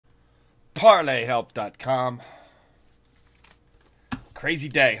ParlayHelp.com. Crazy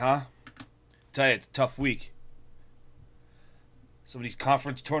day, huh? Tell you, it's a tough week. Some of these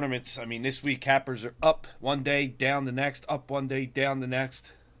conference tournaments, I mean, this week Cappers are up one day, down the next, up one day, down the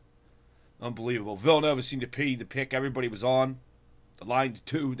next. Unbelievable. Villanova seemed to be the pick everybody was on. The line's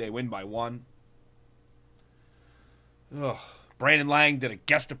 2, they win by 1. Ugh. Brandon Lang did a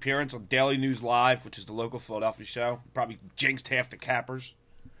guest appearance on Daily News Live, which is the local Philadelphia show. Probably jinxed half the Cappers.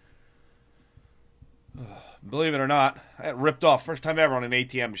 Believe it or not, I got ripped off first time ever on an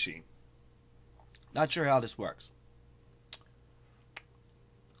ATM machine. Not sure how this works.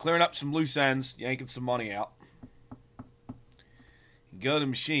 Clearing up some loose ends, yanking some money out. You go to the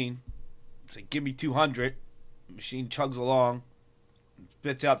machine, say, give me 200. The machine chugs along,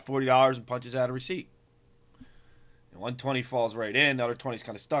 spits out $40 and punches out a receipt. And 120 falls right in, the other 20's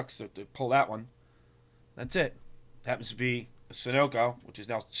kind of stuck, so they pull that one. That's it. It happens to be a Sunoco, which has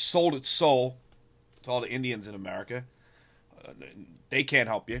now sold its soul to all the Indians in America. They can't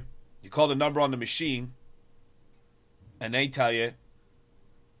help you. You call the number on the machine, and they tell you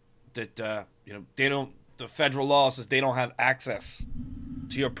that they don't. The federal law says they don't have access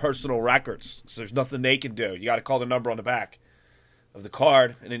to your personal records, so there's nothing they can do. You got to call the number on the back of the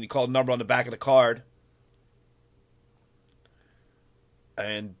card, and then you call the number on the back of the card,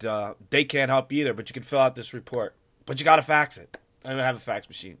 and they can't help you either. But you can fill out this report, but you got to fax it. I don't have a fax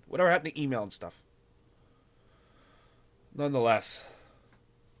machine. Whatever happened to email and stuff? Nonetheless,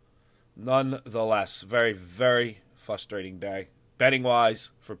 very, very frustrating day. Betting-wise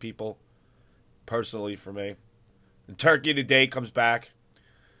for people, personally for me. And Turkey today comes back.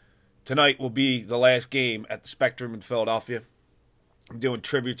 Tonight will be the last game at the Spectrum in Philadelphia. I'm doing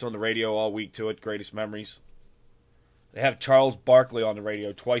tributes on the radio all week to it, greatest memories. They have Charles Barkley on the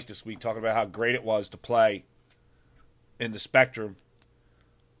radio twice this week talking about how great it was to play in the Spectrum.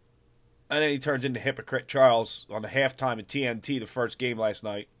 And then he turns into hypocrite Charles on the halftime at TNT, the first game last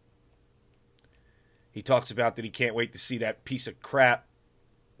night. He talks about that he can't wait to see that piece of crap,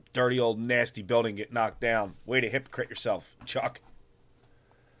 dirty old nasty building get knocked down. Way to hypocrite yourself, Chuck.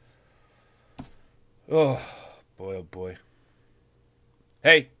 Oh, boy, oh, boy.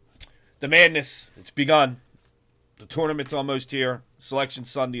 Hey, the madness, it's begun. The tournament's almost here. Selection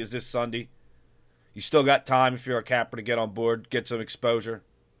Sunday is this Sunday. You still got time if you're a capper to get on board, get some exposure.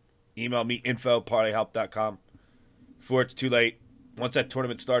 Email me, info@parlayhelp.com. Before it's too late. Once that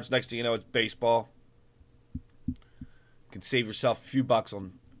tournament starts, next thing you know, it's baseball. You can save yourself a few bucks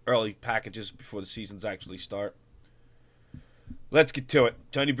on early packages before the seasons actually start. Let's get to it.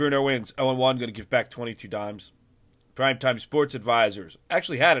 Tony Bruno wins. 0-1, going to give back 22 dimes. Primetime Sports Advisors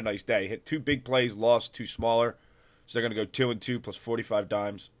actually had a nice day. Hit 2 big plays, lost 2 smaller. So they're going to go 2-2 plus 45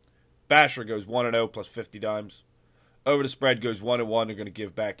 dimes. Basher goes 1-0 plus 50 dimes. Over the spread goes 1-1. They're going to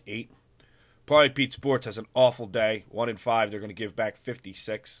give back 8. Parlay Pete Sports has an awful day. 1-5. They're going to give back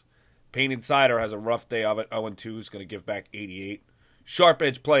 56. Pain Insider has a rough day of it. 0-2 is going to give back 88. Sharp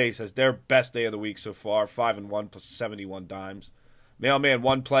Edge Plays has their best day of the week so far. 5-1 plus 71 dimes. Mailman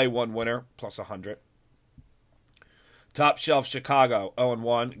 1 play, 1 winner plus 100. Top Shelf Chicago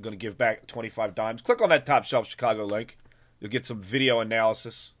 0-1. Going to give back 25 dimes. Click on that Top Shelf Chicago link. You'll get some video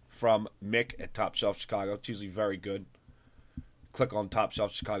analysis from Mick at Top Shelf Chicago. It's usually very good. Click on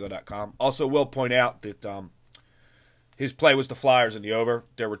TopShelfChicago.com. Also, will point out that his play was the Flyers in the over.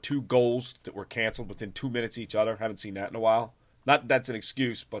 There were 2 goals that were canceled within 2 minutes each other. Haven't seen that in a while. Not that that's an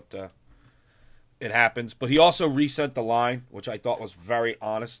excuse, but it happens. But he also resent the line, which I thought was very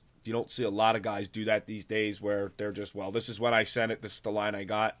honest. You don't see a lot of guys do that these days where they're just, well, this is when I sent it. This is the line I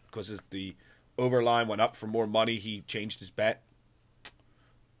got. Because the over line went up for more money, he changed his bet.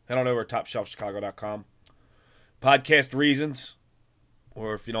 Head on over to TopShelfChicago.com. Podcast reasons,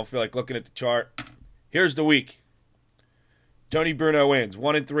 or if you don't feel like looking at the chart, here's the week. Tony Bruno wins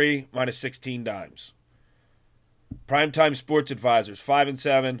 1-3 minus 16 dimes. Primetime Sports Advisors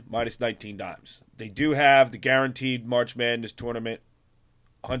 5-7 minus 19 dimes. They do have the guaranteed March Madness tournament,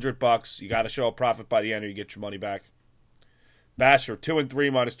 $100. You got to show a profit by the end, or you get your money back. Basher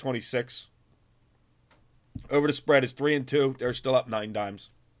 2-3 minus 26. Over the spread is 3-2. They're still up 9 dimes.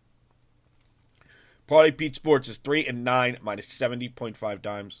 Parlay Pete Sports is 3-9 minus 70.5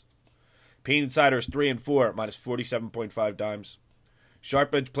 dimes. Pain Insider is 3-4 minus 47.5 dimes.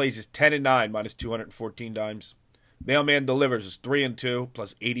 Sharp Edge Plays is 10-9 minus 214 dimes. Mailman Delivers is 3-2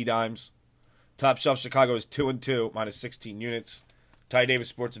 plus 80 dimes. Top Shelf Chicago is 2-2 minus 16 units. Ty Davis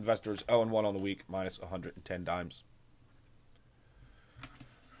Sports Investor is 0-1 on the week minus 110 dimes.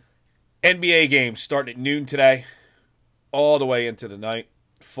 NBA games starting at noon today, all the way into the night.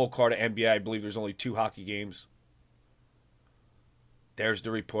 Full card of NBA. I believe there's only 2 hockey games. There's the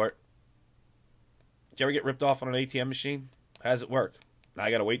report. Did you ever get ripped off on an ATM machine? How does it work? Now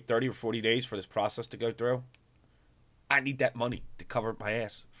I got to wait 30 or 40 days for this process to go through. I need that money to cover my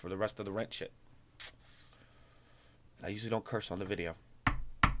ass for the rest of the rent shit. I usually don't curse on the video.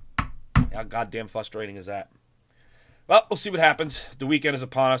 How goddamn frustrating is that? Well, we'll see what happens. The weekend is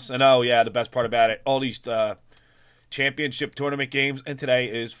upon us. And oh, yeah, the best part about it, all these championship tournament games. And today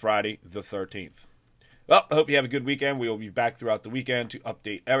is Friday the 13th. Well, I hope you have a good weekend. We will be back throughout the weekend to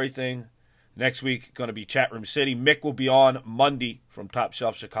update everything. Next week, going to be Chat Room City. Mick will be on Monday from Top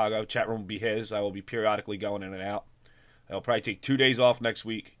Shelf Chicago. Chat Room will be his. I will be periodically going in and out. I'll probably take 2 days off next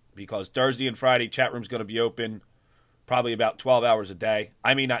week because Thursday and Friday, Chat Room's going to be open probably about 12 hours a day.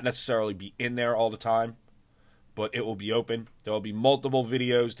 I may not necessarily be in there all the time, but it will be open. There will be multiple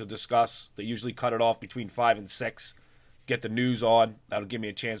videos to discuss. They usually cut it off between 5 and 6. Get the news on. That'll give me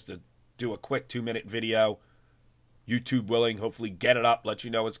a chance to do a quick 2-minute video. YouTube willing. Hopefully get it up. Let you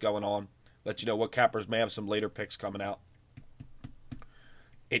know what's going on. Let you know what cappers may have some later picks coming out.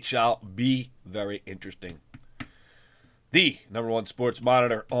 It shall be very interesting. The #1 sports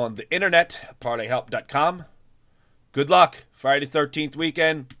monitor on the internet, ParlayHelp.com. Good luck. Friday the 13th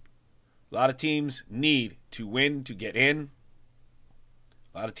weekend. A lot of teams need to win to get in.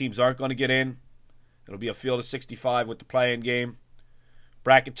 A lot of teams aren't going to get in. It'll be a field of 65 with the play-in game.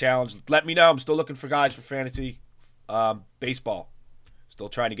 Bracket challenge. Let me know. I'm still looking for guys for fantasy baseball. Still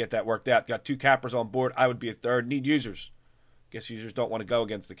trying to get that worked out. Got 2 cappers on board. I would be a third. Need users. Guess users don't want to go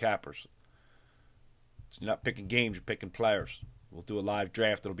against the cappers. So you're not picking games. You're picking players. We'll do a live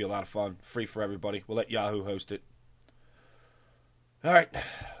draft. It'll be a lot of fun. Free for everybody. We'll let Yahoo host it. All right.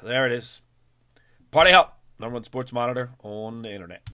 There it is. Party Help. #1 sports monitor on the internet.